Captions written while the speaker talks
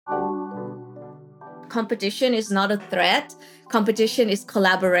competition is not a threat. Competition is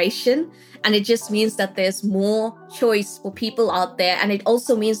collaboration. And it just means that there's more choice for people out there. And it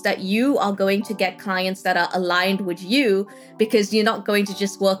also means that you are going to get clients that are aligned with you, because you're not going to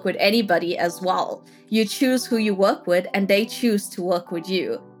just work with anybody as well. You choose who you work with and they choose to work with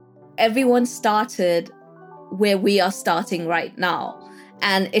you. Everyone started where we are starting right now.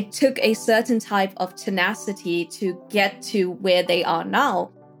 And it took a certain type of tenacity to get to where they are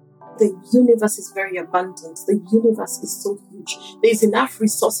now. The universe is very abundant. The universe is so huge. There's enough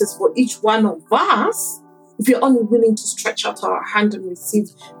resources for each one of us if we're only willing to stretch out our hand and receive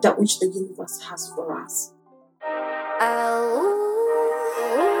that which the universe has for us.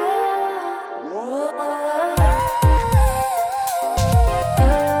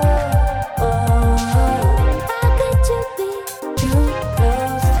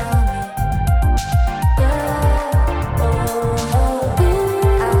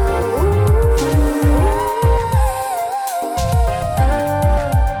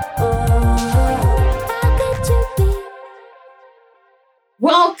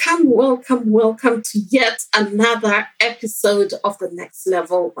 Welcome to yet another episode of the Next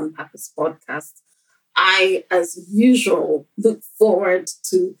Level on Purpose podcast. I, as usual, look forward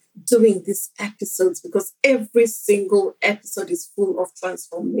to doing these episodes because every single episode is full of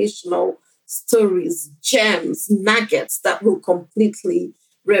transformational stories, gems, nuggets that will completely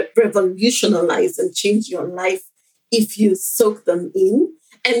revolutionize and change your life if you soak them in.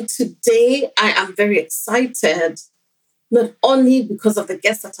 And today I am very excited, not only because of the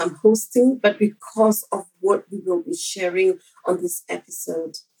guest that I'm hosting, but because of what we will be sharing on this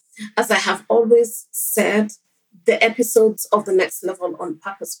episode. As I have always said, the episodes of the Next Level on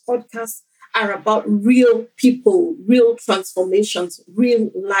Purpose podcast are about real people, real transformations,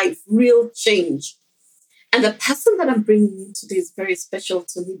 real life, real change. And the person that I'm bringing in today is very special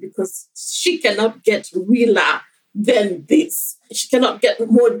to me because she cannot get realer than this. She cannot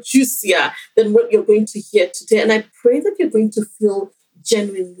get more juicier than what you're going to hear today. And I pray that you're going to feel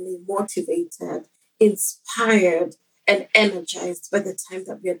genuinely motivated, inspired, and energized by the time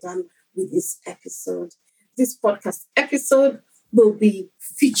that we are done with this episode. This podcast episode will be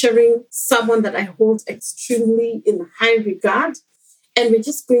featuring someone that I hold extremely in high regard. And we're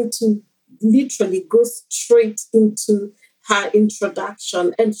just going to literally go straight into her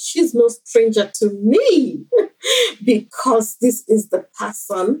introduction. And she's no stranger to me because this is the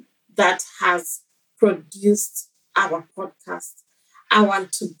person that has produced our podcast. I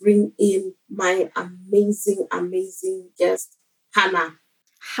want to bring in my amazing guest, Hannah.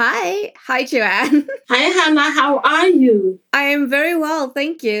 Hi, Joanne. Hi, Hannah. How are you? I am very well,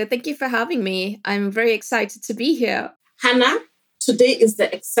 thank you. Thank you for having me. I'm very excited to be here. Hannah, today is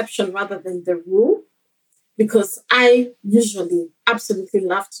the exception rather than the rule, because I usually absolutely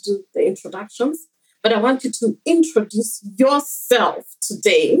love to do the introductions, but I want you to introduce yourself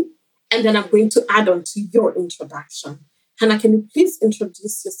today, and then I'm going to add on to your introduction. Hannah, can you please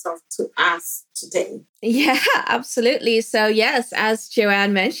introduce yourself to us today? Yeah, absolutely. So yes, as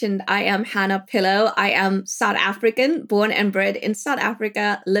Joanne mentioned, I am Hannah Pillow. I am South African, born and bred in South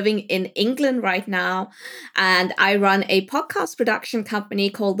Africa, living in England right now. And I run a podcast production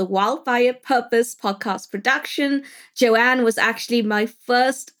company called the Wildfire Purpose Podcast Production. Joanne was actually my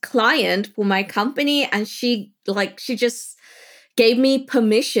first client for my company, and she just gave me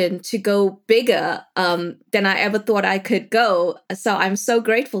permission to go bigger than I ever thought I could go. So I'm so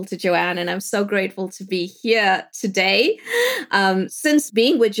grateful to Joanne, and I'm so grateful to be here today. Since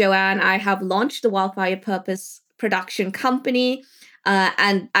being with Joanne, I have launched the Wildfire Purpose Production Company,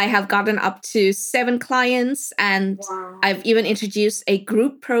 and I have gotten up to 7 clients, and Wow. I've even introduced a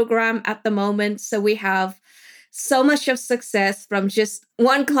group program at the moment. So we have so much of success from just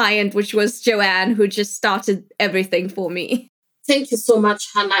one client, which was Joanne, who just started everything for me. Thank you so much,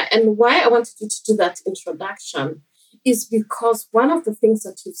 Hannah. And why I wanted you to do that introduction is because one of the things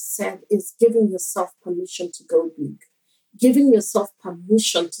that you've said is giving yourself permission to go big, giving yourself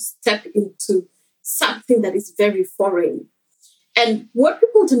permission to step into something that is very foreign. And what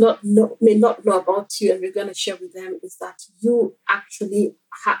people may not know about you, and we're going to share with them, is that you actually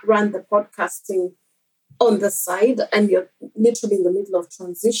run the podcasting on the side, and you're literally in the middle of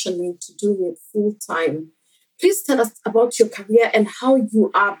transitioning to doing it full time. Please tell us about your career and how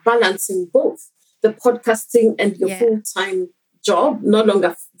you are balancing both the podcasting and your full-time job, no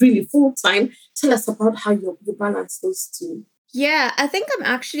longer really full-time. Tell us about how you balance those two. Yeah, I think I'm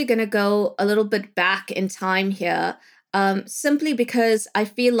actually going to go a little bit back in time here, simply because I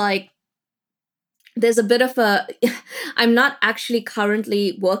feel like there's a bit of a I'm not actually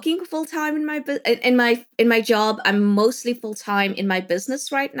currently working full time in my job. I'm mostly full time in my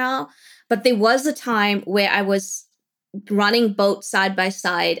business right now, but there was a time where I was running both side by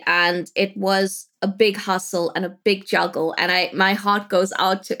side, and it was a big hustle and a big juggle, and I my heart goes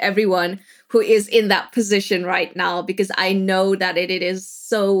out to everyone who is in that position right now, because I know that it is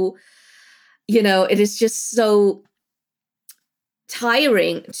so, it is just so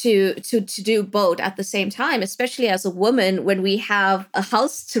tiring to do both at the same time, especially as a woman, when we have a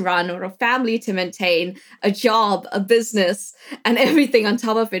house to run or a family to maintain, a job, a business, and everything on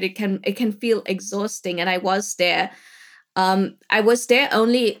top of it. It can feel exhausting. And I was there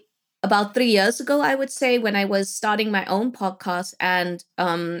only about 3 years ago, I would say, when I was starting my own podcast and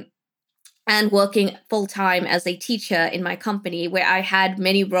working full time as a teacher in my company, where I had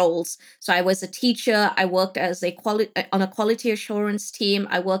many roles. So I was a teacher, I worked as on a quality assurance team,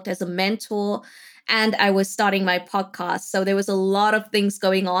 I worked as a mentor, and I was starting my podcast. So there was a lot of things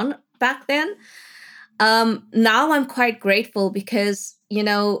going on back then. Now I'm quite grateful because,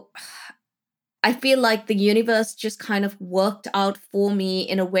 I feel like the universe just kind of worked out for me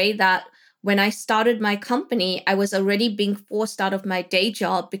in a way that when I started my company, I was already being forced out of my day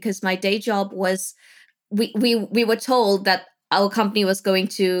job, because my day job was, we were told that our company was going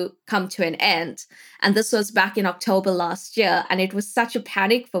to come to an end. And this was back in October last year. And it was such a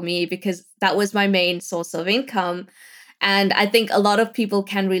panic for me, because that was my main source of income. And I think a lot of people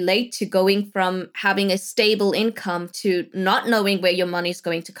can relate to going from having a stable income to not knowing where your money is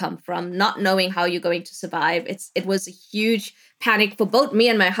going to come from, not knowing how you're going to survive. It was a huge panic for both me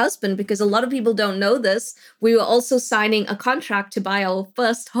and my husband, because a lot of people don't know this. We were also signing a contract to buy our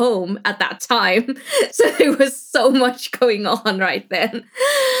first home at that time. So there was so much going on right then.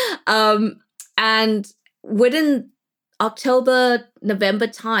 And within October, November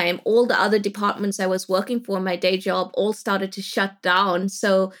time, all the other departments I was working for in my day job all started to shut down.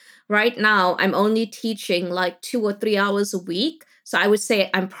 So right now I'm only teaching like 2 or 3 hours a week. So I would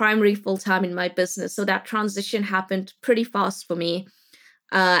say I'm primary full time in my business. So that transition happened pretty fast for me.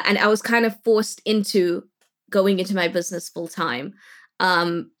 And I was kind of forced into going into my business full time.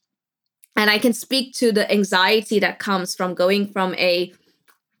 Um, and I can speak to the anxiety that comes from going from a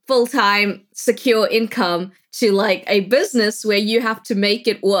full-time secure income to like a business where you have to make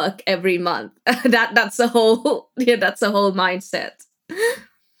it work every month. That's a whole that's a whole mindset.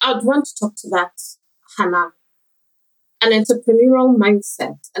 I'd want to talk to that, Hannah. An entrepreneurial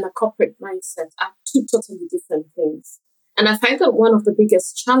mindset and a corporate mindset are two totally different things. And I find that one of the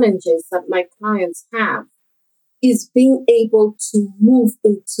biggest challenges that my clients have is being able to move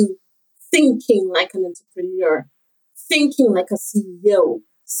into thinking like an entrepreneur, thinking like a CEO,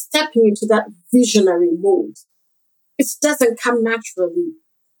 stepping into that visionary mode. It doesn't come naturally.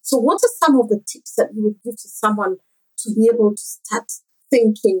 So what are some of the tips that you would give to someone to be able to start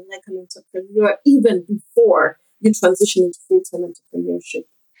thinking like an entrepreneur even before you transition into full-time entrepreneurship?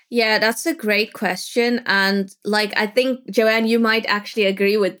 Yeah, that's a great question. And like, I think, Joanne, you might actually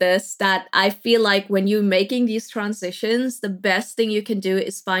agree with this, that I feel like when you're making these transitions, the best thing you can do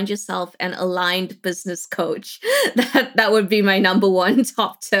is find yourself an aligned business coach. That would be my number one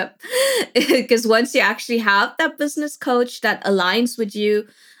top tip. Because once you actually have that business coach that aligns with you,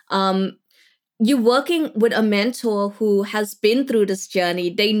 um, you're working with a mentor who has been through this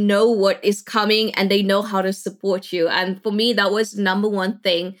journey. They know what is coming and they know how to support you. And for me, that was number one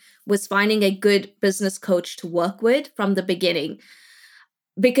thing, was finding a good business coach to work with from the beginning.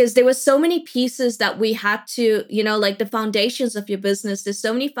 Because there were so many pieces that we had to, like the foundations of your business. There's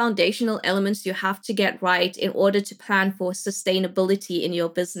so many foundational elements you have to get right in order to plan for sustainability in your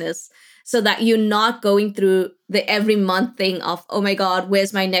business, so that you're not going through the every month thing of, oh my God,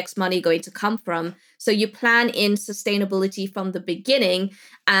 where's my next money going to come from? So you plan in sustainability from the beginning.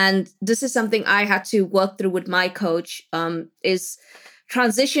 And this is something I had to work through with my coach, is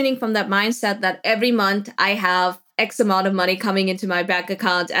transitioning from that mindset that every month I have X amount of money coming into my bank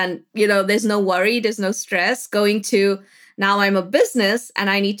account, and there's no worry, there's no stress, going to now I'm a business and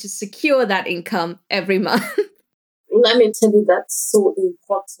I need to secure that income every month. Let me tell you, that's so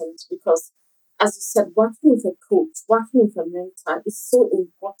important because, as you said, working with a coach, working with a mentor is so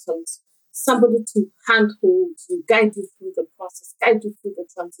important. Somebody to handhold you, guide you through the process, guide you through the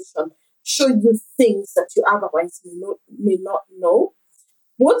transition, show you things that you otherwise may not know.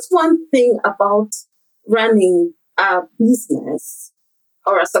 What's one thing about running a business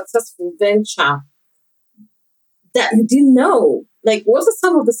or a successful venture that you didn't know? Like, what are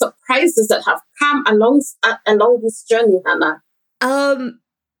some of the surprises that have come along this journey, Hannah?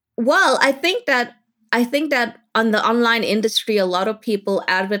 Well, I think that on the online industry, a lot of people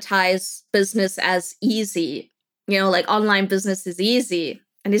advertise business as easy. Like online business is easy.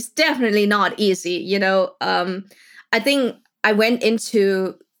 And it's definitely not easy. I think I went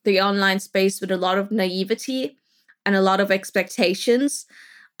into the online space with a lot of naivety and a lot of expectations.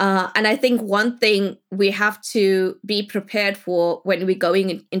 And I think one thing we have to be prepared for when we're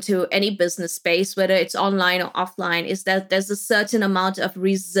going into any business space, whether it's online or offline, is that there's a certain amount of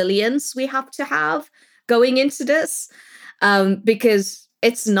resilience we have to have going into this, because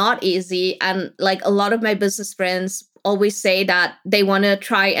it's not easy. And like a lot of my business friends always say that they want to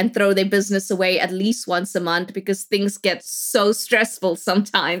try and throw their business away at least once a month because things get so stressful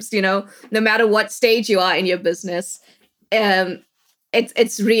sometimes, no matter what stage you are in your business.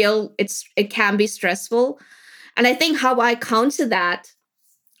 It's real. It can be stressful. And I think how I counter that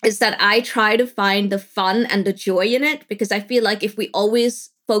is that I try to find the fun and the joy in it, because I feel like if we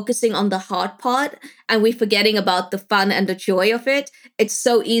always focusing on the hard part and we're forgetting about the fun and the joy of it, it's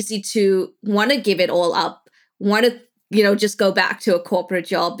so easy to want to give it all up, want to, just go back to a corporate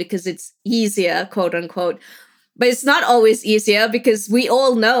job because it's easier, quote unquote. But it's not always easier, because we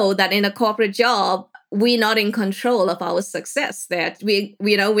all know that in a corporate job, we're not in control of our success there. We're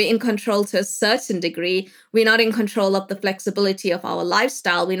in control to a certain degree. We're not in control of the flexibility of our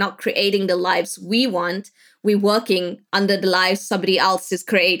lifestyle. We're not creating the lives we want. We're working under the lives somebody else is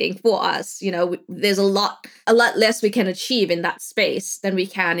creating for us. There's a lot less we can achieve in that space than we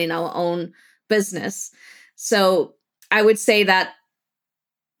can in our own business. So I would say that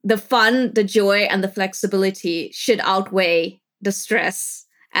the fun, the joy, and the flexibility should outweigh the stress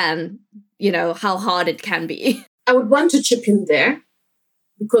and, how hard it can be. I would want to chip in there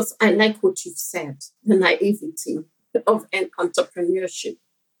because I like what you've said, the naivety of an entrepreneurship.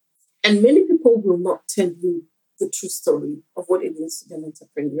 And many people will not tell you the true story of what it means to be an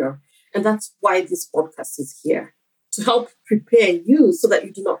entrepreneur. And that's why this podcast is here, to help prepare you so that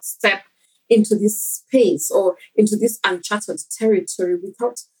you do not step into this space or into this uncharted territory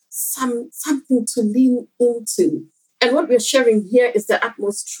without something to lean into. And what we're sharing here is the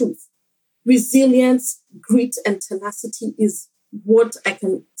utmost truth. Resilience, grit, and tenacity is what I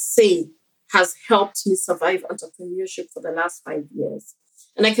can say has helped me survive entrepreneurship for the last 5 years.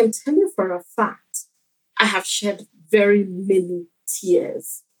 And I can tell you for a fact, I have shed very many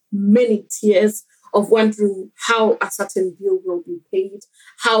tears of wondering how a certain bill will be paid,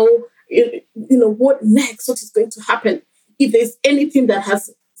 how, what next, what is going to happen. If there's anything that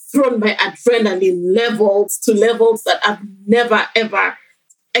has thrown my adrenaline levels to levels that I've never, ever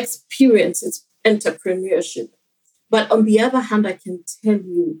experienced in entrepreneurship. But on the other hand, I can tell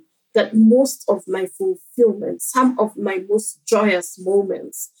you that most of my fulfillment, some of my most joyous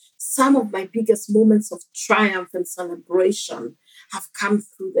moments, some of my biggest moments of triumph and celebration have come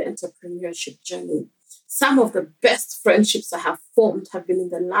through the entrepreneurship journey. Some of the best friendships I have formed have been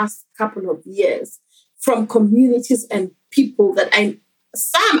in the last couple of years from communities and people that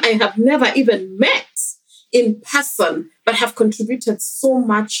some I have never even met in person, but have contributed so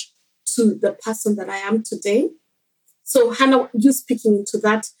much to the person that I am today. So Hannah, you speaking into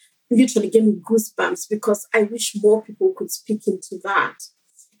that literally gave me goosebumps, because I wish more people could speak into that.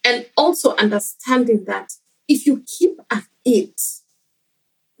 And also understanding that if you keep at it,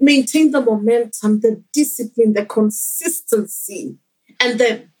 maintain the momentum, the discipline, the consistency, and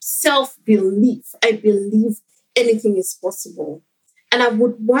the self-belief, I believe anything is possible. And I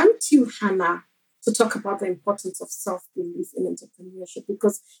would want you, Hannah, to talk about the importance of self-belief in entrepreneurship,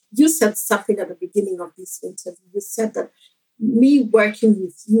 because you said something at the beginning of this interview. You said that me working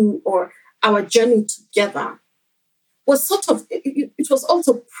with you, or our journey together, was sort of, it was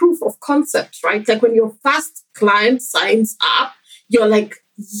also proof of concept, right? Like when your first client signs up, you're like,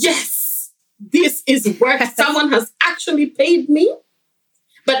 yes, this is work. Someone has actually paid me.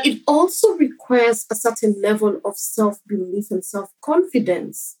 But it also requires a certain level of self-belief and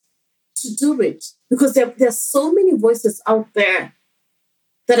self-confidence to do it, because there are so many voices out there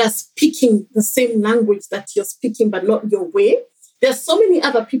that are speaking the same language that you're speaking, but not your way. There's so many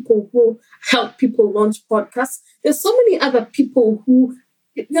other people who help people launch podcasts. There's so many other people who,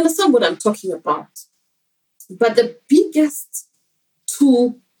 you understand what I'm talking about. But the biggest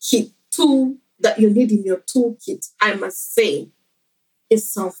tool that you need in your toolkit, I must say, is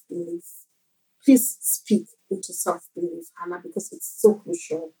self-belief. Please speak into self-belief, Hannah, because it's so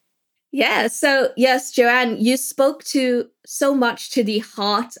crucial. Yeah. So yes, Joanne, you spoke to so much to the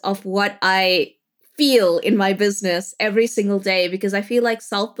heart of what I feel in my business every single day, because I feel like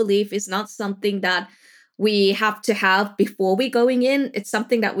self-belief is not something that we have to have before we going in. It's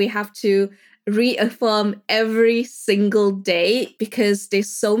something that we have to reaffirm every single day, because there's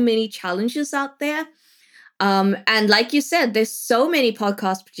so many challenges out there. And like you said, there's so many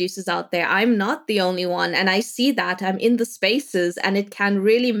podcast producers out there. I'm not the only one. And I see that I'm in the spaces, and it can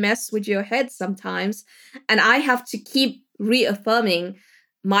really mess with your head sometimes. And I have to keep reaffirming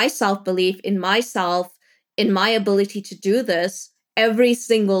my self belief in myself, in my ability to do this every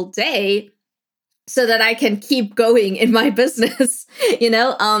single day so that I can keep going in my business.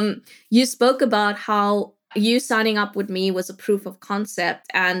 You spoke about how you signing up with me was a proof of concept.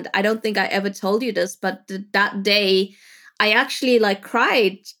 And I don't think I ever told you this, but that day I actually like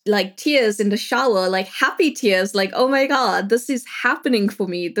cried like tears in the shower, like happy tears, like, oh my God, this is happening for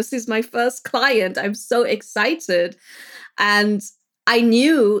me. This is my first client. I'm so excited. And I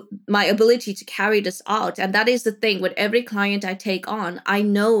knew my ability to carry this out. And that is the thing with every client I take on. I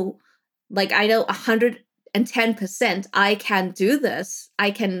know 110% I can do this.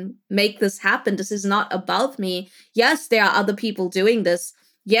 I can make this happen. This is not above me. Yes, there are other people doing this.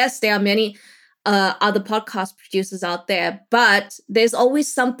 Yes, there are many other podcast producers out there, but there's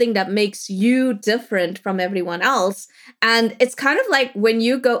always something that makes you different from everyone else. And it's kind of like when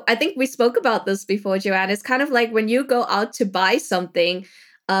you go, I think we spoke about this before, Joanne. It's kind of like when you go out to buy something.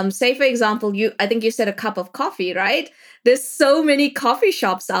 Say, for example, I think you said a cup of coffee, right? There's so many coffee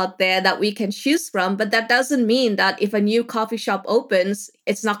shops out there that we can choose from, but that doesn't mean that if a new coffee shop opens,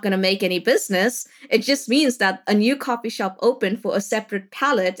 it's not going to make any business. It just means that a new coffee shop opened for a separate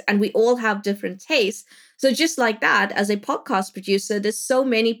palette, and we all have different tastes. So just like that, as a podcast producer, there's so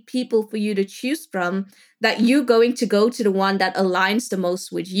many people for you to choose from that you're going to go to the one that aligns the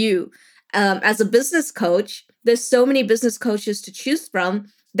most with you. As a business coach, there's so many business coaches to choose from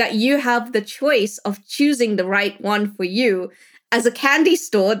that you have the choice of choosing the right one for you. As a candy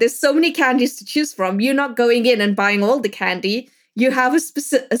store, there's so many candies to choose from. You're not going in and buying all the candy. You have a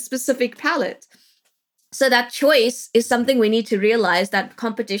specific palette. So that choice is something we need to realize, that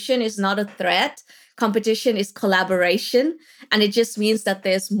competition is not a threat. Competition is collaboration. And it just means that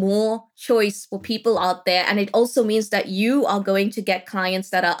there's more choice for people out there. And it also means that you are going to get clients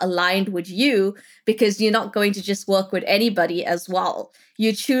that are aligned with you, because you're not going to just work with anybody as well.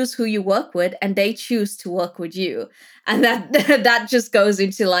 You choose who you work with, and they choose to work with you. And that just goes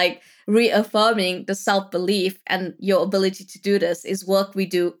into like reaffirming the self-belief, and your ability to do this is work we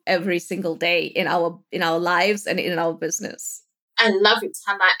do every single day in our lives and in our business. I love it,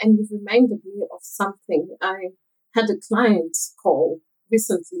 Hannah. And you've reminded me of something. I had a client call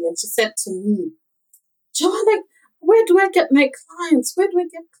recently, and she said to me, Joanna, where do I get my clients? Where do I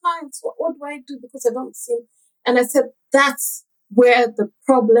get clients? What do I do? Because I don't see. And I said, that's where the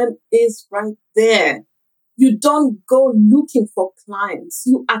problem is, right there. You don't go looking for clients.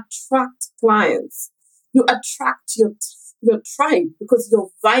 You attract clients. You attract your tribe, because your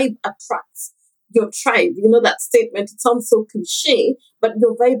vibe attracts your tribe. You know that statement, it sounds so cliche, but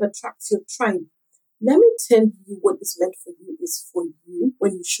your vibe attracts your tribe. Let me tell you, what is meant for you is for you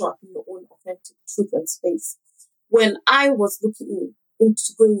when you show up in your own authentic truth and space. When I was looking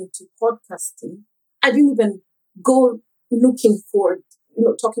into going into podcasting, I didn't even go looking for,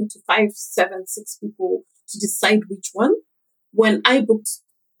 talking to 5, 7, 6 people to decide which one. When I booked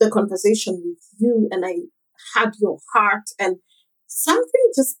the conversation with you and I had your heart, and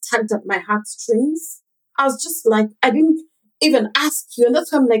something just tugged at my heartstrings, I was just like, I didn't even ask you. And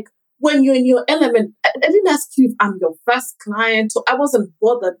that's why I'm like, when you're in your element, I didn't ask you if I'm your first client. So I wasn't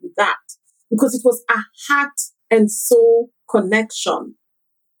bothered with that, because it was a heart and soul connection.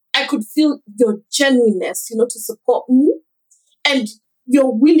 I could feel your genuineness, to support me, and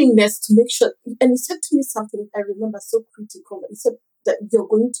your willingness to make sure. And you said to me something I remember so critical. You said that you're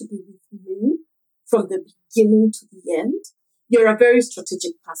going to be with me from the beginning to the end. You're a very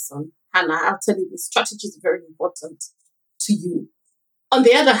strategic person, Hannah. I'll tell you, this strategy is very important to you. On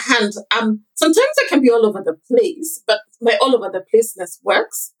the other hand, sometimes I can be all over the place, but my all over the placeness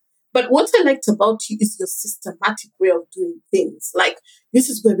works. But what I liked about you is your systematic way of doing things. Like, this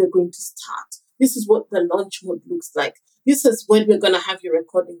is where we're going to start. This is what the launch mode looks like. This is when we're going to have your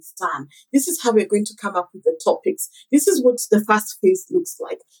recordings done. This is how we're going to come up with the topics. This is what the first phase looks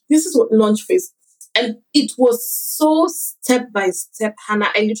like. This is what launch phase. And it was so step by step, Hannah.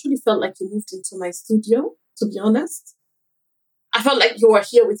 I literally felt like you moved into my studio, to be honest. I felt like you were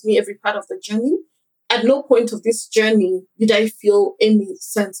here with me every part of the journey. At no point of this journey did I feel any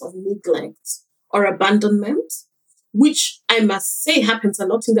sense of neglect or abandonment, which I must say happens a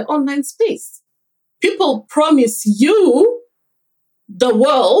lot in the online space. People promise you the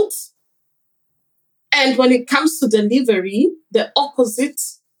world, and when it comes to delivery, the opposite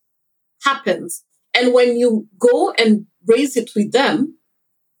happens. And when you go and raise it with them,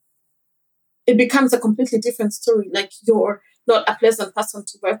 it becomes a completely different story. Like, you're not a pleasant person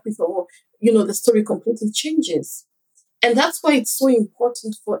to work with, or, the story completely changes. And that's why it's so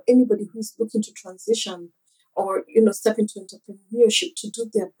important for anybody who is looking to transition or, step into entrepreneurship to do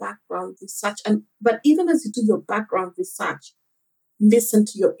their background research. But even as you do your background research, listen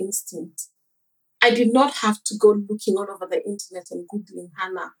to your instinct. I did not have to go looking all over the internet and Googling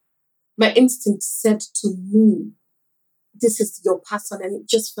Hannah. My instinct said to me, this is your person, and it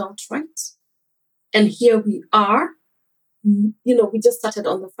just felt right. And here we are. We just started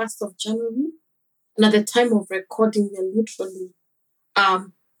on the 1st of January. And at the time of recording, we're literally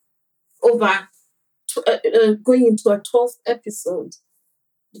over going into a 12th episode.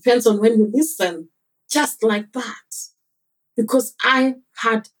 Depends on when you listen. Just like that. Because I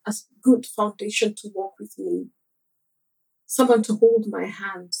had a good foundation to walk with me. Someone to hold my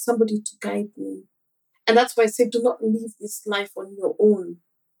hand. Somebody to guide me. And that's why I say, do not live this life on your own.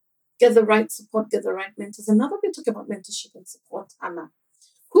 Get the right support, get the right mentors. And now that we talk about mentorship and support, Hannah,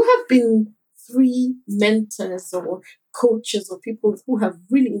 who have been 3 mentors or coaches or people who have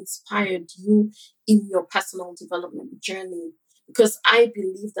really inspired you in your personal development journey? Because I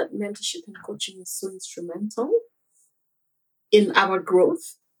believe that mentorship and coaching is so instrumental in our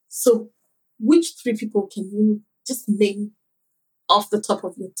growth. So which 3 people can you just name off the top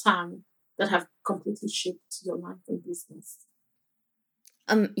of your tongue that have completely shaped your life and business?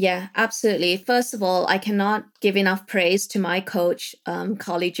 Yeah, absolutely. First of all, I cannot give enough praise to my coach,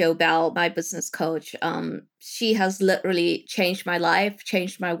 Carly Jo Bell, my business coach. She has literally changed my life,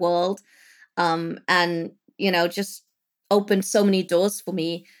 changed my world, and just opened so many doors for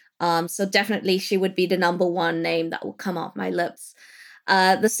me. So definitely, she would be the number one name that will come off my lips.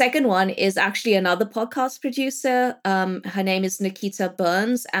 The second one is actually another podcast producer. Her name is Nikita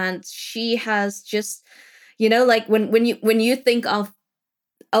Burns, and she has just, like when you think of,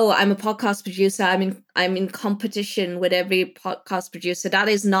 oh, I'm a podcast producer, I'm in competition with every podcast producer. That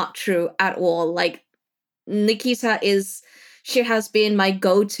is not true at all. Like Nikita she has been my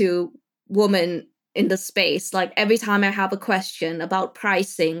go-to woman in the space. Like every time I have a question about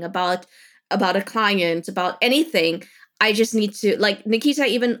pricing, about a client, about anything, I just need to, like, Nikita,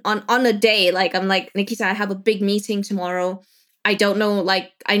 even on a day, like I'm like, Nikita, I have a big meeting tomorrow. I don't know,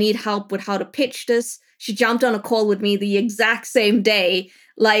 like I need help with how to pitch this. She jumped on a call with me the exact same day,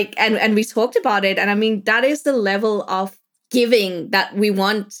 like, and we talked about it. And I mean, that is the level of giving that we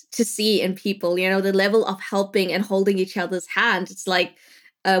want to see in people, the level of helping and holding each other's hand. It's like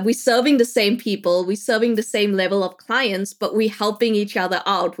we're serving the same people, we're serving the same level of clients, but we're helping each other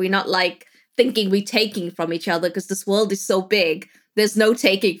out. We're not like thinking we're taking from each other, because this world is so big. There's no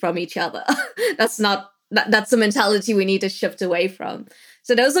taking from each other. That's a mentality we need to shift away from.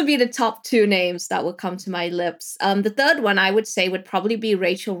 So those would be the top 2 names that would come to my lips. The third one I would say would probably be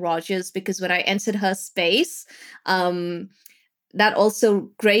Rachel Rogers, because when I entered her space, that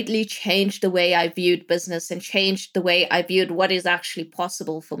also greatly changed the way I viewed business and changed the way I viewed what is actually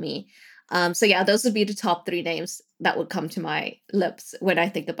possible for me. So yeah, those would be the top 3 names that would come to my lips when I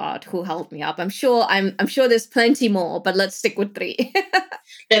think about who held me up. I'm sure there's plenty more, but let's stick with 3.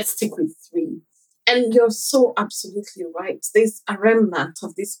 Let's stick with 3. And you're so absolutely right. There's a remnant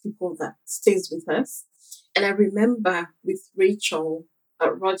of these people that stays with us. And I remember with Rachel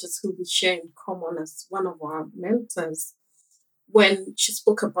Rogers, who we share in common as one of our mentors, when she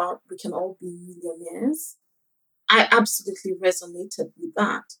spoke about we can all be millionaires. I absolutely resonated with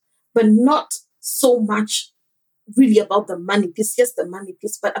that, but not so much really about the money piece. Yes, the money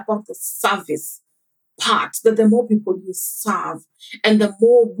piece, but about the service part, that the more people you serve and the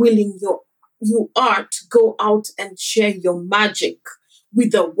more willing you are to go out and share your magic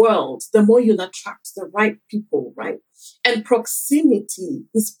with the world, the more you'll attract the right people, right? And proximity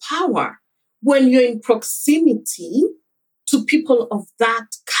is power. When you're in proximity to people of that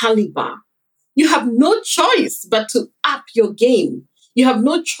caliber, you have no choice but to up your game. You have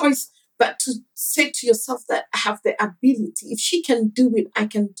no choice but to say to yourself that I have the ability. If she can do it, I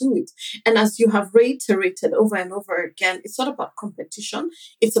can do it. And as you have reiterated over and over again, it's not about competition,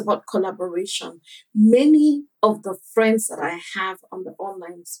 it's about collaboration. Many of the friends that I have on the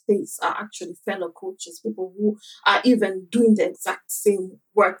online space are actually fellow coaches, people who are even doing the exact same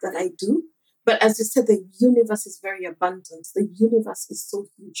work that I do. But as you said, the universe is very abundant. The universe is so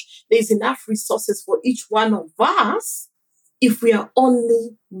huge. There's enough resources for each one of us if we are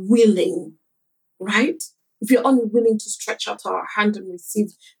only willing, right? If you're only willing to stretch out our hand and receive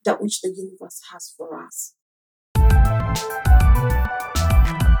that which the universe has for us.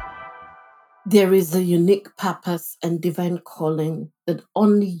 There is a unique purpose and divine calling that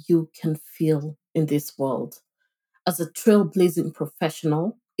only you can feel in this world. As a trailblazing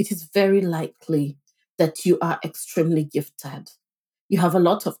professional, it is very likely that you are extremely gifted. You have a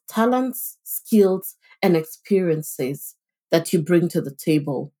lot of talents, skills, and experiences that you bring to the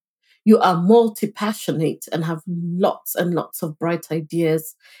table. You are multi passionate and have lots and lots of bright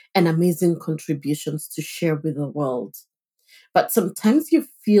ideas and amazing contributions to share with the world. But sometimes you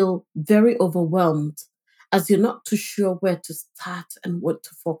feel very overwhelmed as you're not too sure where to start and what to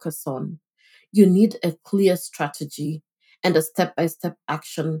focus on. You need a clear strategy and a step by step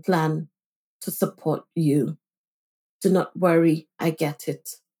action plan to support you. Do not worry, I get it.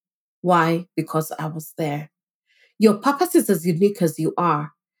 Why? Because I was there. Your purpose is as unique as you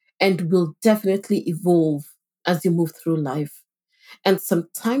are and will definitely evolve as you move through life. And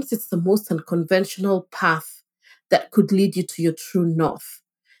sometimes it's the most unconventional path that could lead you to your true north.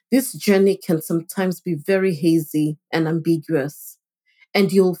 This journey can sometimes be very hazy and ambiguous,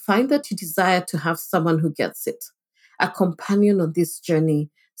 and you'll find that you desire to have someone who gets it, a companion on this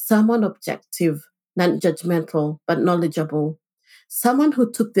journey, someone objective, non judgmental, but knowledgeable, someone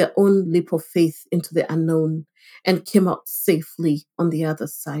who took their own leap of faith into the unknown and came out safely on the other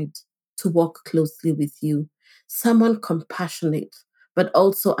side to walk closely with you, someone compassionate, but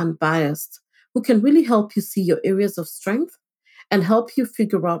also unbiased, who can really help you see your areas of strength and help you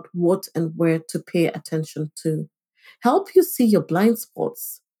figure out what and where to pay attention to, help you see your blind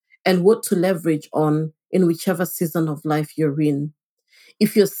spots and what to leverage on in whichever season of life you're in.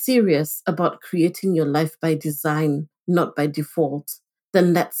 If you're serious about creating your life by design, not by default,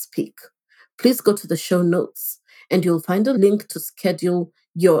 then let's speak. Please go to the show notes and you'll find a link to schedule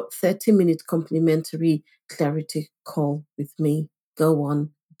your 30-minute complimentary clarity call with me. Go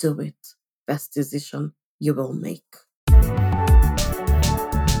on, do it. Best decision you will make.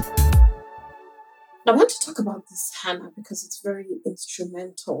 I want to talk about this, Hannah, because it's very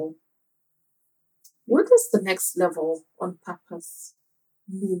instrumental. What does the next level on purpose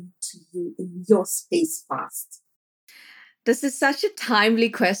mean to you in your space fast? This is such a timely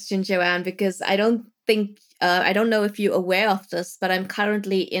question, Joanne, because I don't know if you're aware of this, but I'm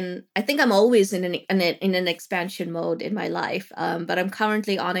currently I think I'm always in an expansion mode in my life. But I'm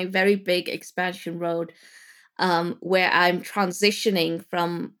currently on a very big expansion road, where I'm transitioning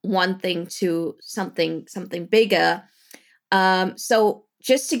from one thing to something bigger. So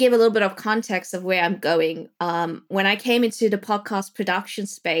just to give a little bit of context of where I'm going, when I came into the podcast production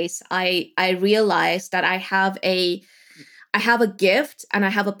space, I realized that I have a gift and I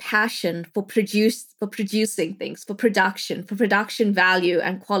have a passion for producing things, for production value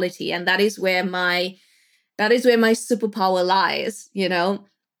and quality, and that is where my superpower lies, you know.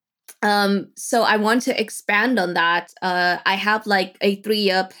 So I want to expand on that. I have like a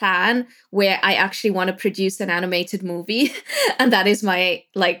 3-year plan where I actually want to produce an animated movie, and that is my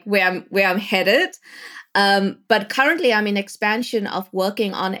like where I'm headed. But currently, I'm in expansion of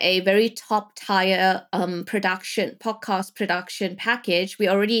working on a very top tier podcast production package.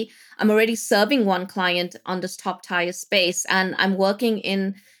 I'm already serving one client on this top tier space, and I'm working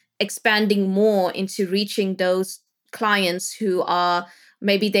in expanding more into reaching those clients who are,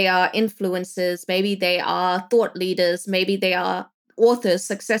 maybe they are influencers, maybe they are thought leaders, maybe they are authors,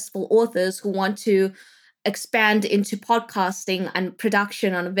 successful authors who want to expand into podcasting and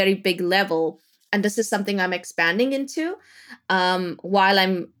production on a very big level. And this is something I'm expanding into, while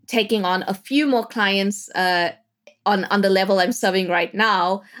I'm taking on a few more clients on the level I'm serving right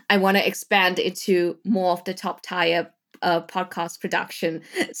now. I want to expand into more of the top tier podcast production.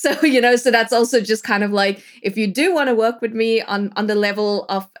 So, so that's also just kind of like, if you do want to work with me on the level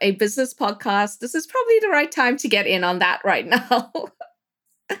of a business podcast, this is probably the right time to get in on that right now.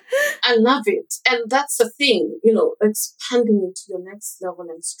 I love it. And that's the thing, expanding into your next level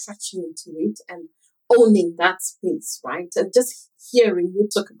and stretching into it and owning that space, right? And just hearing you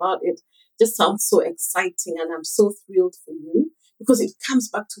talk about it just sounds so exciting. And I'm so thrilled for you because it comes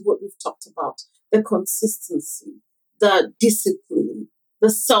back to what we've talked about, the consistency, the discipline, the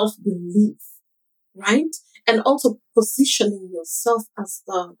self-belief, right? And also positioning yourself as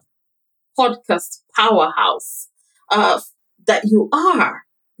the podcast powerhouse that you are,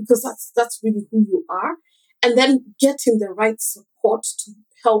 because that's really who you are, and then getting the right support to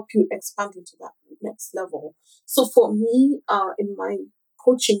help you expand into that next level. So for me, in my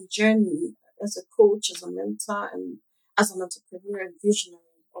coaching journey as a coach, as a mentor, and as an entrepreneur and visionary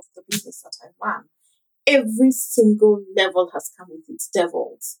of the business that I run, every single level has come with its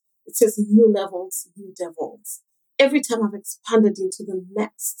devils. It says new levels, new devils. Every time I've expanded into the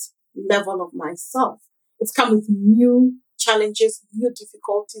next level of myself, it's come with new challenges, new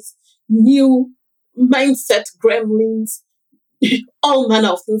difficulties, new mindset gremlins. All manner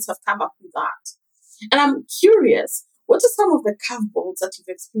of things have come up with that. And I'm curious, What are some of the curveballs that you've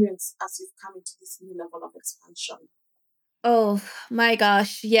experienced as you've come into this new level of expansion? Oh my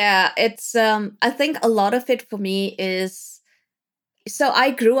gosh. Yeah, it's I think a lot of it for me is, so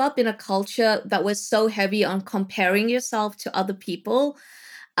I grew up in a culture that was so heavy on comparing yourself to other people.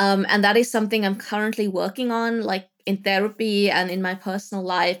 And that is something I'm currently working on, like in therapy and in my personal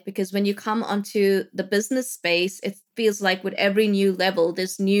life, because when you come onto the business space, it feels like with every new level,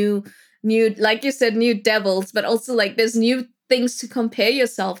 there's new, like you said, new devils, but also like there's new things to compare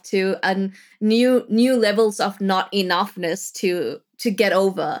yourself to, and new levels of not enoughness to get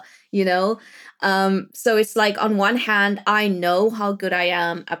over, you know. So it's like on one hand, I know how good I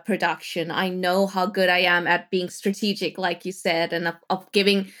am at production. I know how good I am at being strategic, like you said, and of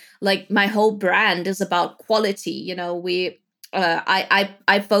giving, like my whole brand is about quality. You know,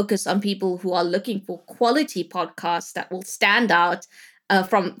 I focus on people who are looking for quality podcasts that will stand out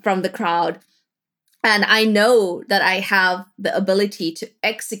from the crowd. And I know that I have the ability to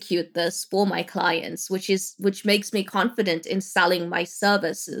execute this for my clients, which makes me confident in selling my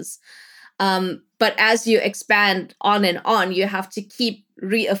services. But as you expand on and on, you have to keep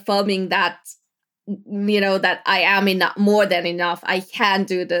reaffirming that, that I am enough, more than enough. I can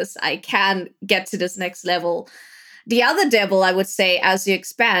do this. I can get to this next level. The other devil, I would say, as you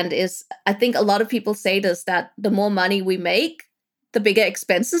expand, is I think a lot of people say this, that the more money we make, the bigger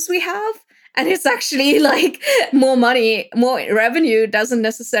expenses we have. And it's actually like more money, more revenue doesn't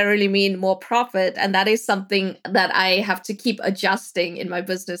necessarily mean more profit. And that is something that I have to keep adjusting in my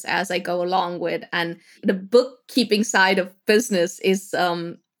business as I go along with. And the bookkeeping side of business is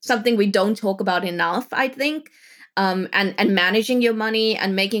something we don't talk about enough, I think. And managing your money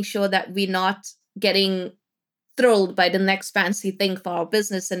and making sure that we're not getting thrilled by the next fancy thing for our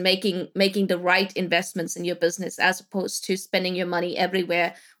business, and making the right investments in your business, as opposed to spending your money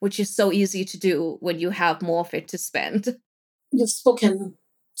everywhere, which is so easy to do when you have more of it to spend. You've spoken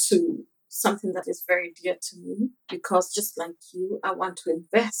to something that is very dear to me, because just like you, I want to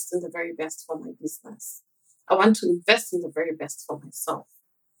invest in the very best for my business. I want to invest in the very best for myself.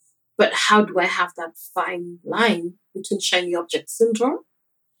 But how do I have that fine line between shiny object syndrome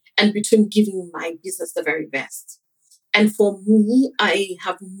and between giving my business the very best? And for me, I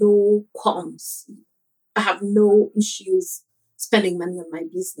have no qualms. I have no issues spending money on my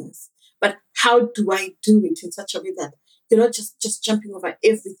business. But how do I do it in such a way that you're not just jumping over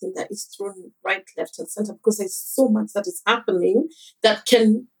everything that is thrown right, left, and center? Because there's so much that is happening that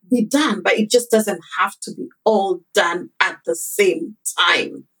can be done, but it just doesn't have to be all done at the same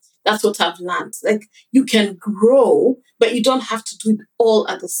time. That's what I've learned. Like, you can grow, but you don't have to do it all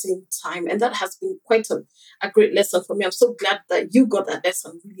at the same time. And that has been quite a great lesson for me. I'm so glad that you got that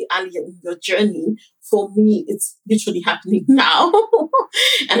lesson really early in your journey. For me, it's literally happening now.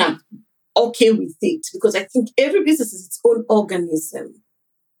 And I'm okay with it, because I think every business is its own organism.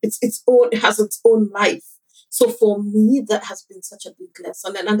 It has its own life. So for me, that has been such a big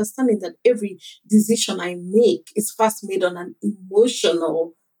lesson, and understanding that every decision I make is first made on an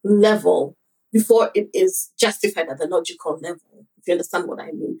emotional level before it is justified at the logical level, if you understand what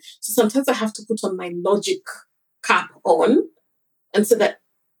I mean. So sometimes I have to put on my logic cap on and say that,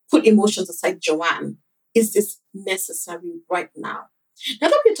 put emotions aside, Joanne. Is this necessary right now? Now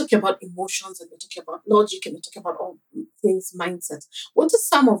that we're talking about emotions and we're talking about logic and we're talking about all things mindset, what are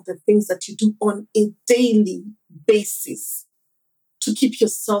some of the things that you do on a daily basis to keep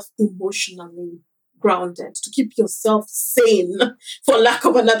yourself emotionally grounded, to keep yourself sane, for lack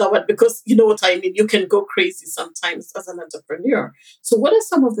of another word, because you know what I mean? You can go crazy sometimes as an entrepreneur. So what are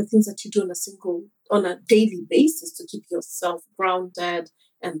some of the things that you do on a daily basis to keep yourself grounded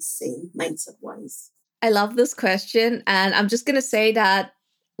and sane, mindset wise? I love this question. And I'm just going to say that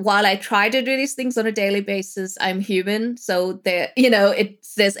while I try to do these things on a daily basis, I'm human. So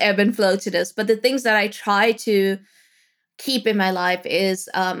there's ebb and flow to this. But the things that I try to keep in my life is,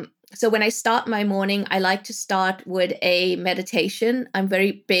 so when I start my morning, I like to start with a meditation. I'm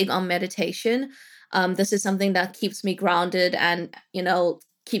very big on meditation. This is something that keeps me grounded and,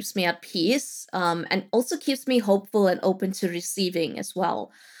 keeps me at peace, and also keeps me hopeful and open to receiving as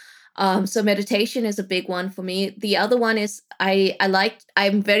well. So meditation is a big one for me. The other one is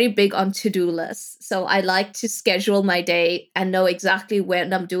I'm very big on to-do lists. So I like to schedule my day and know exactly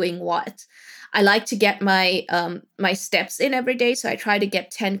when I'm doing what. I like to get my steps in every day. So I try to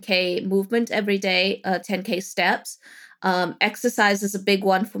get 10K movement every day, 10K steps. Exercise is a big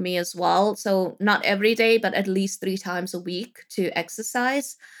one for me as well. So not every day, but at least 3 times a week to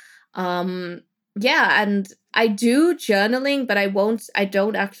exercise. Yeah, and I do journaling, but I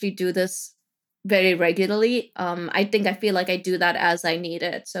don't actually do this very regularly. I feel like I do that as I need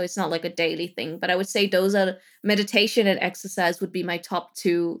it. So it's not like a daily thing. But I would say those are meditation and exercise would be my top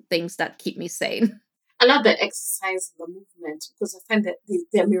two things that keep me sane. I love the exercise and the movement because I find that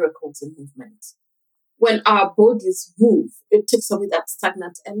there are miracles in movement. When our bodies move, it takes away that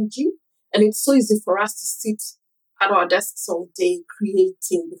stagnant energy. And it's so easy for us to sit at our desks all day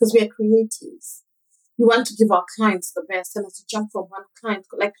creating because we are creatives. We want to give our clients the best. And as you jump from one client,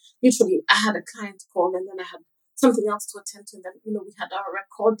 like literally, I had a client call and then I had something else to attend to. And then, we had our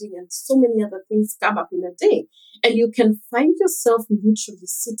recording and so many other things come up in a day. And you can find yourself literally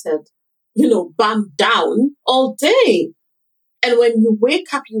seated, bummed down all day. And when you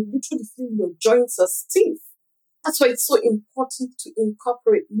wake up, you literally feel your joints are stiff. That's why it's so important to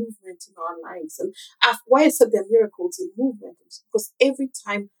incorporate movement in our lives. And why I said there are miracles in movement is because every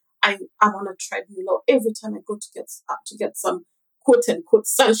time I'm on a treadmill or every time I go to get some quote unquote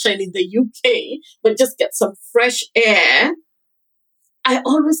sunshine in the UK, but just get some fresh air, I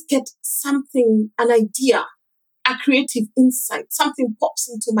always get something, an idea, a creative insight, something pops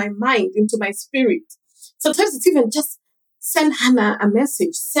into my mind, into my spirit. Sometimes it's even just send Hannah a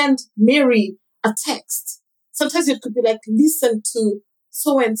message, send Mary a text. Sometimes it could be like, listen to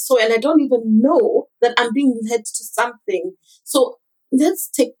so and so, and I don't even know that I'm being led to something. So let's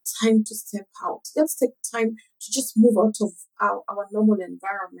take time to step out. Let's take time to just move out of our normal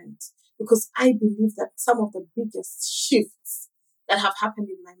environment, because I believe that some of the biggest shifts that have happened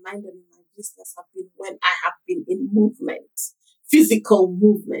in my mind and in my business have been when I have been in movement, physical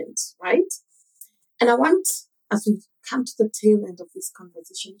movement, right? And I want, as we come to the tail end of this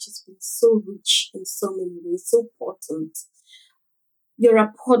conversation, which has been so rich in so many ways, so important, you're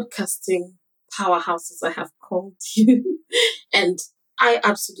a podcasting powerhouse, as I have called you. And I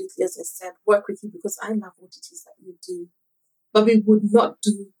absolutely, as I said, work with you because I love what it is that you do. But we would not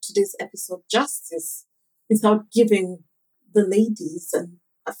do today's episode justice without giving the ladies and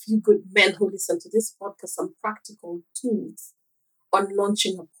a few good men who listen to this podcast some practical tools on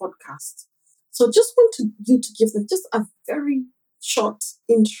launching a podcast. So just want you to give them just a very short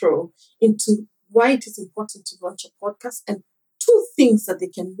intro into why it is important to launch a podcast and two things that they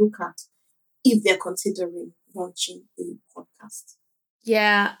can look at if they're considering launching a podcast.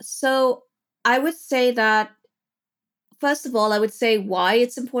 Yeah. So I would say that, first of all, I would say why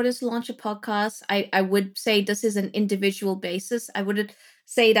it's important to launch a podcast. I would say this is an individual basis. I wouldn't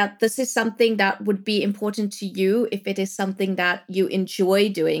say that this is something that would be important to you if it is something that you enjoy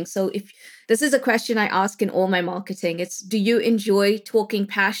doing. So if this is a question I ask in all my marketing, it's, do you enjoy talking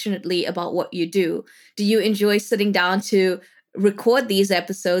passionately about what you do? Do you enjoy sitting down to record these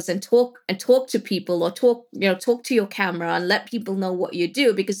episodes and talk to people, or talk to your camera and let people know what you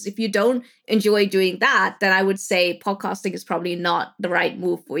do? Because if you don't enjoy doing that, then I would say podcasting is probably not the right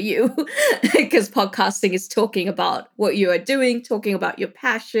move for you. Because podcasting is talking about what you are doing, talking about your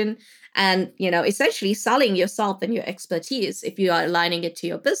passion, and essentially selling yourself and your expertise if you are aligning it to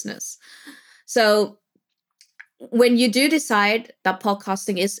your business. So when you do decide that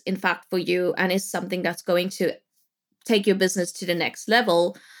podcasting is in fact for you and is something that's going to take your business to the next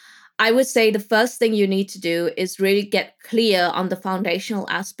level, I would say the first thing you need to do is really get clear on the foundational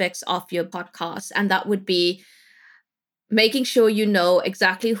aspects of your podcast. And that would be making sure you know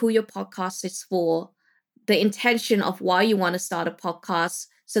exactly who your podcast is for, the intention of why you want to start a podcast,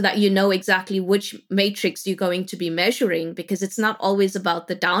 so that you know exactly which matrix you're going to be measuring, because it's not always about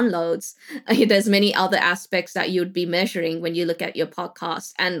the downloads. There's many other aspects that you'd be measuring when you look at your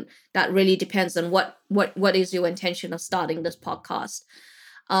podcast, and that really depends on what is your intention of starting this podcast.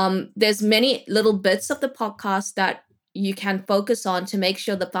 There's many little bits of the podcast that you can focus on to make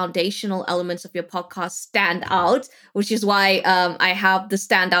sure the foundational elements of your podcast stand out, which is why I have the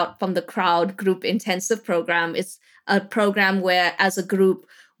Stand Out from the Crowd group intensive program. It's a program where, as a group,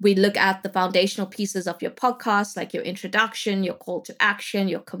 we look at the foundational pieces of your podcast, like your introduction, your call to action,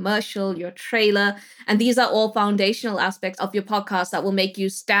 your commercial, your trailer. And these are all foundational aspects of your podcast that will make you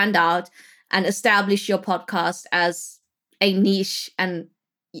stand out and establish your podcast as a niche, and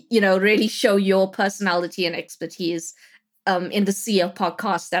really show your personality and expertise in the sea of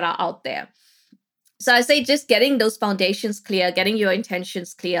podcasts that are out there. So I say just getting those foundations clear, getting your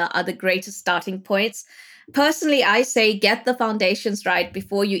intentions clear are the greatest starting points. Personally, I say get the foundations right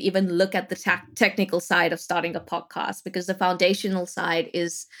before you even look at the technical side of starting a podcast, because the foundational side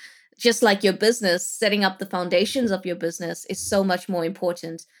is just like your business. Setting up the foundations of your business is so much more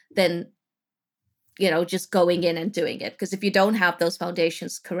important than just going in and doing it. Because if you don't have those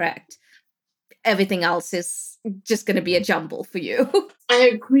foundations correct, everything else is just going to be a jumble for you. I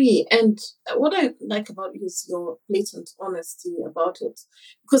agree. And what I like about you is your blatant honesty about it,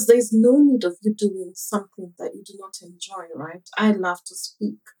 because there's no need of you doing something that you do not enjoy, right? I love to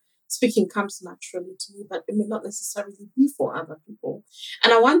speak. Speaking comes naturally to me, but it may not necessarily be for other people.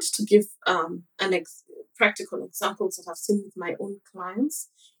 And I want to give practical examples that I've seen with my own clients,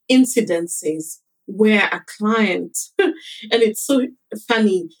 incidences where a client, and it's so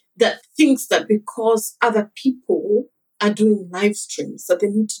funny, that thinks that because other people are doing live streams, that they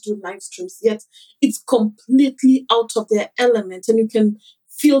need to do live streams, yet it's completely out of their element. And you can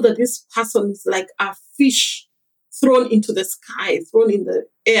feel that this person is like a fish thrown into the sky, thrown in the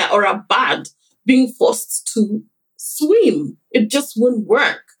air, or a bird being forced to swim. It just won't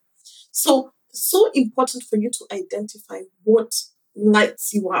work. So important for you to identify what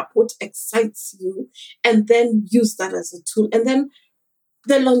lights you up, what excites you, and then use that as a tool. And then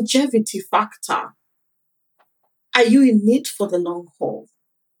the longevity factor. Are you in it for the long haul?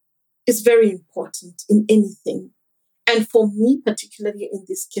 It's very important in anything. And for me, particularly in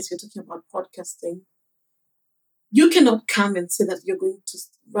this case, we're talking about podcasting. You cannot come and say that you're going to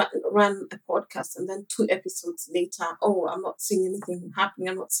run a podcast and then 2 episodes later, oh, I'm not seeing anything happening.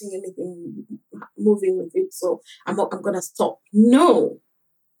 I'm not seeing anything moving with it. So I'm going to stop. No.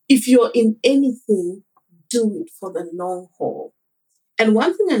 If you're in anything, do it for the long haul. And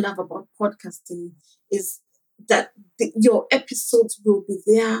one thing I love about podcasting is that your episodes will be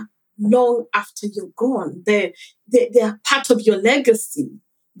there long after you're gone. They are part of your legacy.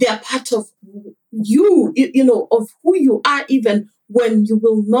 They are part of you, of who you are, even when you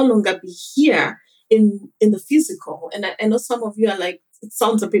will no longer be here in the physical. And I know some of you are like, it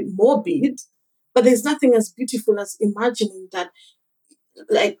sounds a bit morbid, but there's nothing as beautiful as imagining that,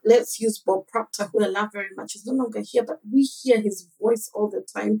 like, let's use Bob Proctor, who I love very much. He's no longer here, but we hear his voice all the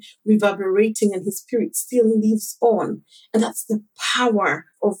time reverberating, and his spirit still lives on. And that's the power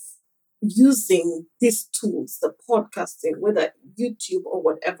of using these tools, the podcasting, whether YouTube or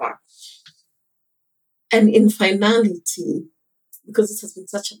whatever. And in finality, because this has been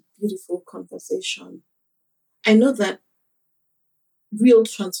such a beautiful conversation, I know that real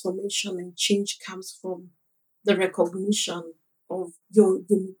transformation and change comes from the recognition of your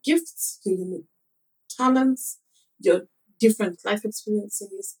unique gifts, your unique talents, your different life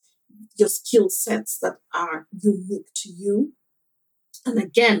experiences, your skill sets that are unique to you. And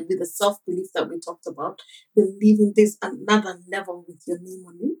again, with the self-belief that we talked about, believing there's another level with your name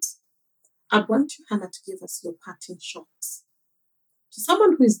on it. I want you, Hannah, to give us your parting shots to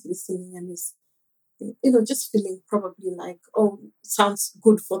someone who is listening and is, just feeling probably like, oh, sounds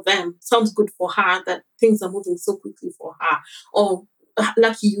good for them, sounds good for her, that things are moving so quickly for her. Or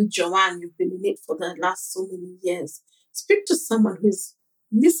lucky you, Joanne, you've been in it for the last so many years. Speak to someone who's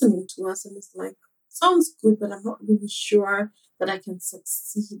listening to us and is like, sounds good, but I'm not really sure that I can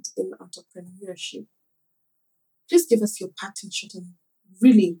succeed in entrepreneurship. Please give us your parting shot and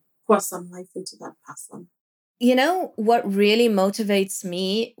really pour some life into that person. You know, what really motivates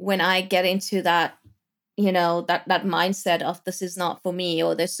me when I get into that, that mindset of this is not for me,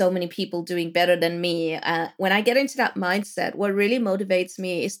 or there's so many people doing better than me. When I get into that mindset, what really motivates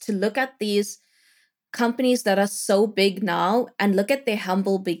me is to look at these companies that are so big now and look at their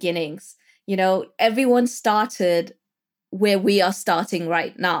humble beginnings. Everyone started where we are starting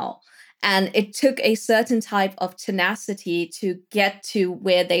right now. And it took a certain type of tenacity to get to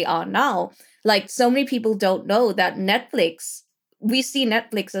where they are now. Like, so many people don't know that we see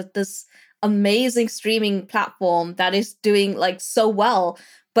Netflix as this amazing streaming platform that is doing like so well.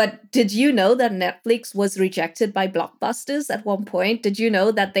 But did you know that Netflix was rejected by Blockbusters at one point? Did you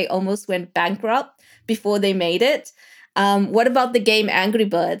know that they almost went bankrupt before they made it? What about the game Angry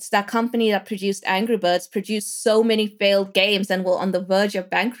Birds? That company that produced Angry Birds produced so many failed games and were on the verge of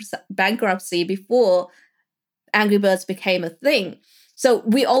bankruptcy before Angry Birds became a thing. So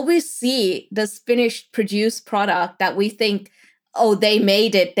we always see this finished produced product that we think, oh, they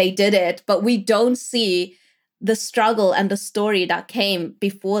made it, they did it, but we don't see the struggle and the story that came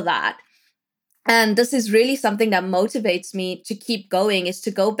before that. And this is really something that motivates me to keep going, is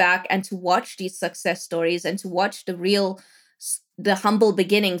to go back and to watch these success stories and to watch the humble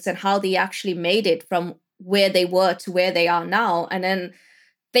beginnings and how they actually made it from where they were to where they are now. And then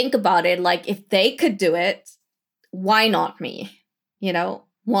think about it, like, if they could do it, why not me?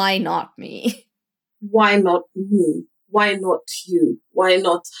 Why not me? Why not me? Why not you? Why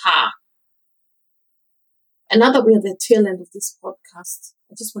not her? And now that we're at the tail end of this podcast,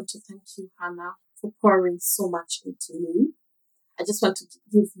 I just want to thank you, Hannah, for pouring so much into me. I just want to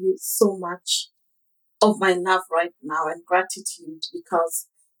give you so much of my love right now and gratitude, because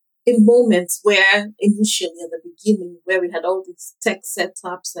in moments where initially at the beginning, where we had all these tech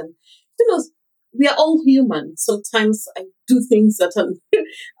setups and, you know, we are all human. Sometimes I do things that are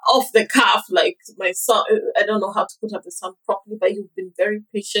off the cuff, like my son. I don't know how to put up the sound properly, but you've been very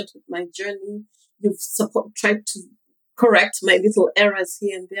patient with my journey. You've tried to correct my little errors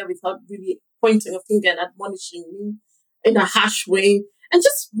here and there without really pointing a finger and admonishing me in a harsh way. And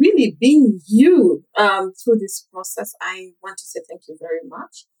just really being you through this process. I want to say thank you very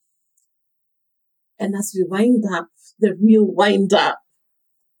much. And as we wind up, the real wind up,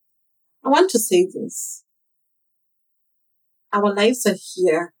 I want to say this. Our lives are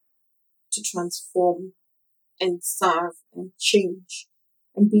here to transform and serve and change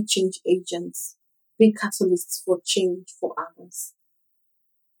and be change agents, be catalysts for change for others.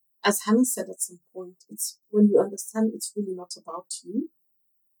 As Hannah said at some point, it's when you understand it's really not about you,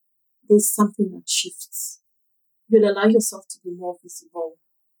 there's something that shifts. You'll allow yourself to be more visible.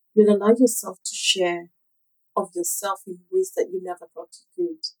 You'll allow yourself to share of yourself in ways that you never thought you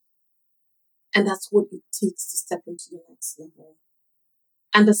could. And that's what it takes to step into the next level.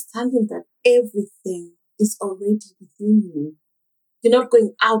 Understanding that everything is already within you. You're not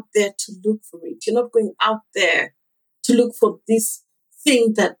going out there to look for it. You're not going out there to look for this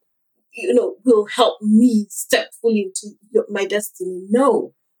thing that, will help me step fully into my destiny.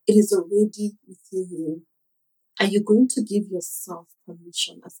 No, it is already within you. Are you going to give yourself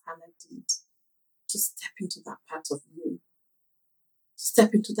permission, as Hannah did, to step into that part of you? To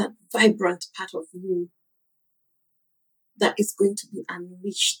step into that vibrant part of you that is going to be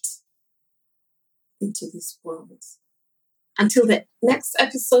unleashed into this world. Until the next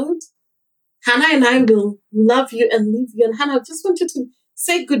episode, Hannah and I will love you and leave you. And Hannah, I just want you to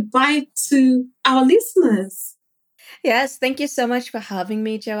say goodbye to our listeners. Yes, thank you so much for having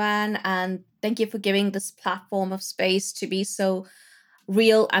me, Joanne. And thank you for giving this platform of space to be so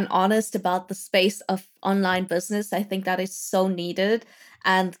real and honest about the space of online business. I think that is so needed.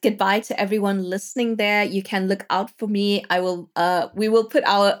 And goodbye to everyone listening there. You can look out for me. We will put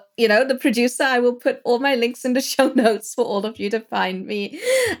the producer, I will put all my links in the show notes for all of you to find me.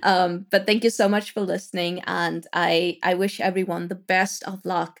 But thank you so much for listening. And I wish everyone the best of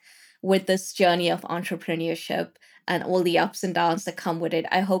luck with this journey of entrepreneurship and all the ups and downs that come with it.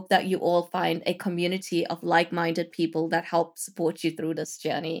 I hope that you all find a community of like-minded people that help support you through this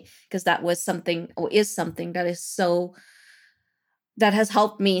journey, because that was something, or is something, that has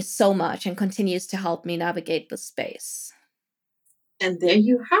helped me so much and continues to help me navigate the space. And there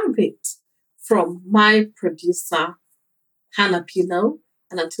you have it from my producer, Hannah Pillow.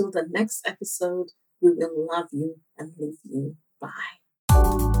 And until the next episode, we will love you and leave you. Bye.